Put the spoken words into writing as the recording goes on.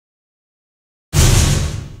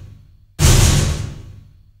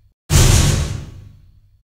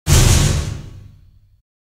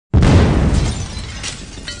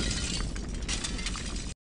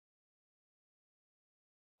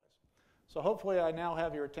So hopefully I now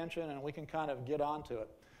have your attention and we can kind of get on to it.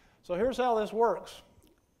 So here's how this works.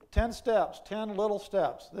 10 steps, 10 little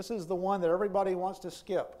steps. This is the one that everybody wants to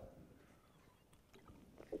skip.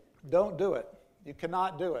 Don't do it. You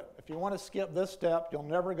cannot do it. If you want to skip this step, you're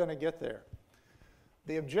never going to get there.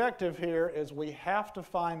 The objective here is we have to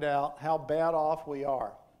find out how bad off we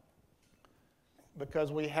are,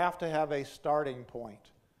 because we have to have a starting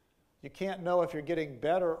point. You can't know if you're getting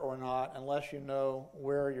better or not unless you know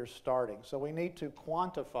where you're starting. So we need to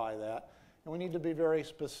quantify that, and we need to be very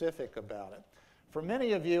specific about it. For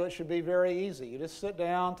many of you, it should be very easy. You just sit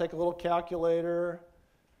down, take a little calculator,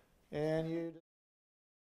 and you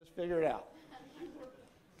just figure it out.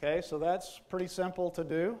 Okay, so that's pretty simple to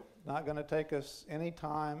do. Not going to take us any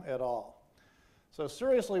time at all. So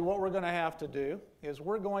seriously, what we're going to have to do is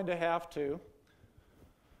we're going to have to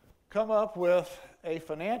come up with a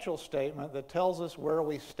financial statement that tells us where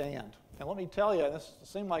we stand. And let me tell you, this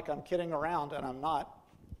seems like I'm kidding around, and I'm not.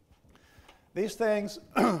 These things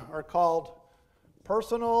are called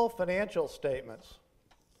personal financial statements.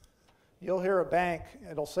 You'll hear a bank,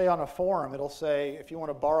 it'll say on a form, it'll say, if you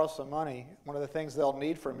want to borrow some money, one of the things they'll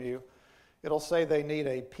need from you, it'll say they need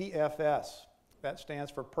a PFS. That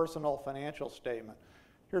stands for personal financial statement.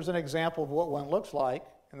 Here's an example of what one looks like,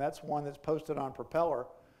 and that's one that's posted on Propeller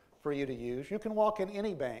for you to use. You can walk in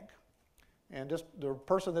any bank, and just the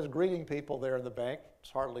person that's greeting people there in the bank,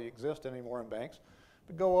 it's hardly exist anymore in banks,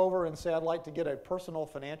 but go over and say, I'd like to get a personal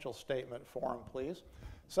financial statement form, please.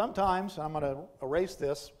 Sometimes, I'm going to erase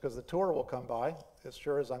this because the tour will come by as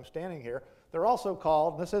sure as I'm standing here. They're also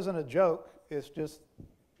called, this isn't a joke, it's just,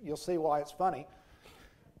 you'll see why it's funny.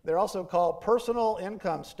 They're also called personal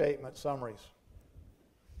income statement summaries.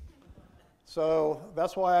 So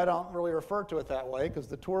that's why I don't really refer to it that way, because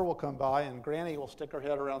the tour will come by and Granny will stick her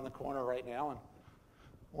head around the corner right now and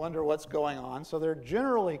wonder what's going on. So they're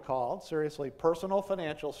generally called, seriously, personal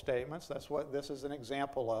financial statements. That's what this is an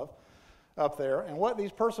example of up there. And what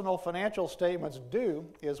these personal financial statements do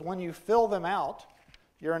is when you fill them out,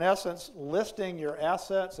 you're in essence listing your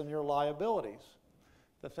assets and your liabilities,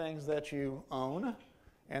 the things that you own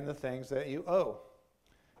and the things that you owe.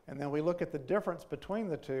 And then we look at the difference between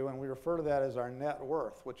the two, and we refer to that as our net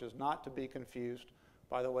worth, which is not to be confused,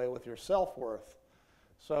 by the way, with your self-worth.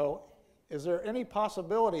 So is there any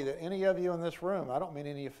possibility that any of you in this room, I don't mean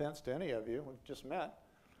any offense to any of you, we've just met,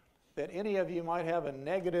 that any of you might have a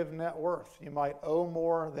negative net worth? You might owe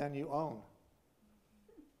more than you own.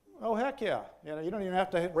 Oh, heck yeah. You know, you don't even have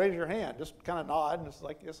to raise your hand. Just kind of nod, and it's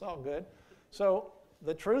like, it's all good. So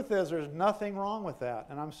the truth is there's nothing wrong with that,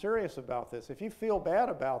 and I'm serious about this. If you feel bad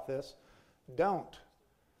about this, don't.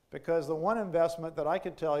 Because the one investment that I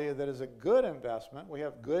could tell you that is a good investment, we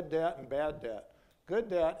have good debt and bad debt. Good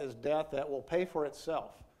debt is debt that will pay for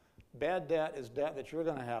itself. Bad debt is debt that you're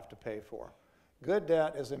going to have to pay for. Good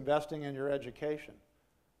debt is investing in your education.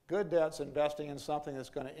 Good debt's investing in something that's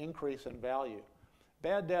going to increase in value.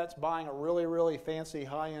 Bad debt's buying a really, really fancy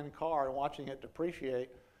high-end car and watching it depreciate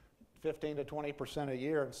 15 to 20% a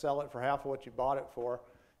year and sell it for half of what you bought it for,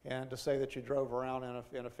 and to say that you drove around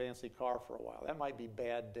in a fancy car for a while. That might be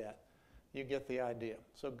bad debt. You get the idea.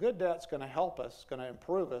 So good debt's going to help us, going to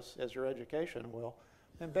improve us as your education will.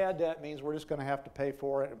 And bad debt means we're just going to have to pay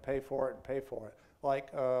for it and pay for it and pay for it.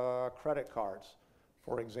 Like credit cards,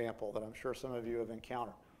 for example, that I'm sure some of you have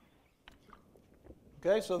encountered.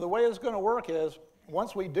 Okay, so the way it's going to work is,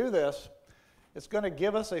 once we do this, it's going to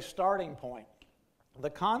give us a starting point.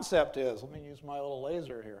 The concept is, let me use my little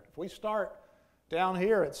laser here. If we start down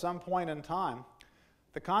here at some point in time,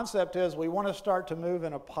 the concept is we want to start to move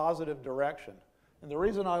in a positive direction. And the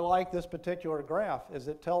reason I like this particular graph is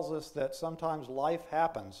it tells us that sometimes life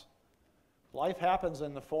happens. Life happens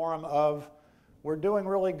in the form of, we're doing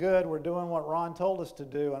really good, we're doing what Ron told us to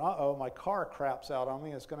do, and uh-oh, my car craps out on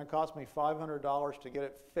me. It's going to cost me $500 to get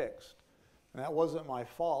it fixed. And that wasn't my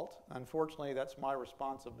fault. Unfortunately, that's my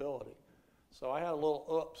responsibility. So I had a little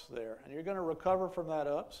oops there. And you're going to recover from that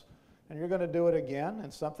oops, and you're going to do it again,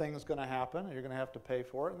 and something's going to happen, and you're going to have to pay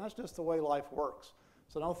for it. And that's just the way life works.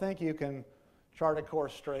 So don't think you can chart a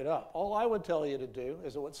course straight up. All I would tell you to do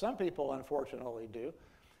is what some people unfortunately do,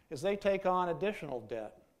 is they take on additional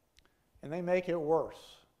debt, and they make it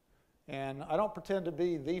worse. And I don't pretend to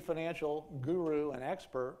be the financial guru and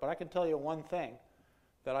expert, but I can tell you one thing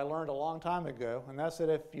that I learned a long time ago, and that's that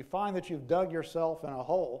if you find that you've dug yourself in a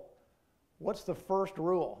hole, what's the first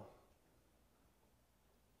rule?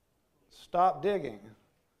 Stop digging.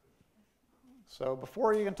 So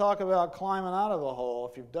before you can talk about climbing out of a hole,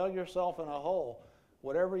 if you've dug yourself in a hole,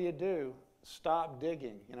 whatever you do, stop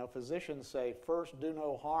digging. You know, physicians say, first do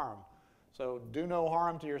no harm. So do no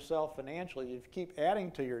harm to yourself financially. If you keep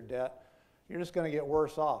adding to your debt, you're just going to get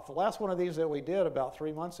worse off. The last one of these that we did about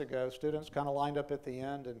 3 months ago, students kind of lined up at the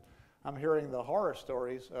end, and I'm hearing the horror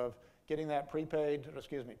stories of getting that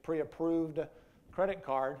pre-approved credit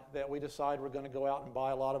card that we decide we're going to go out and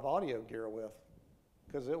buy a lot of audio gear with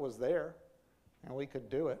because it was there and we could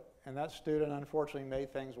do it. And that student unfortunately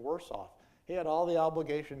made things worse off. He had all the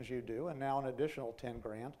obligations you do and now an additional 10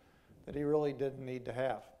 grand that he really didn't need to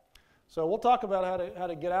have. So we'll talk about how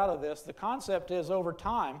to get out of this. The concept is over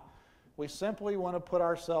time, we simply want to put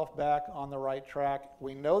ourselves back on the right track.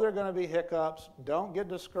 We know there are going to be hiccups. Don't get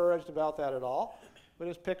discouraged about that at all. We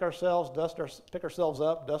just pick ourselves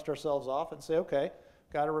up, dust ourselves off, and say, okay,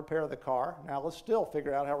 got to repair the car. Now let's still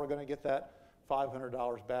figure out how we're going to get that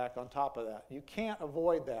 $500 back on top of that. You can't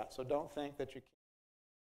avoid that, so don't think that you can.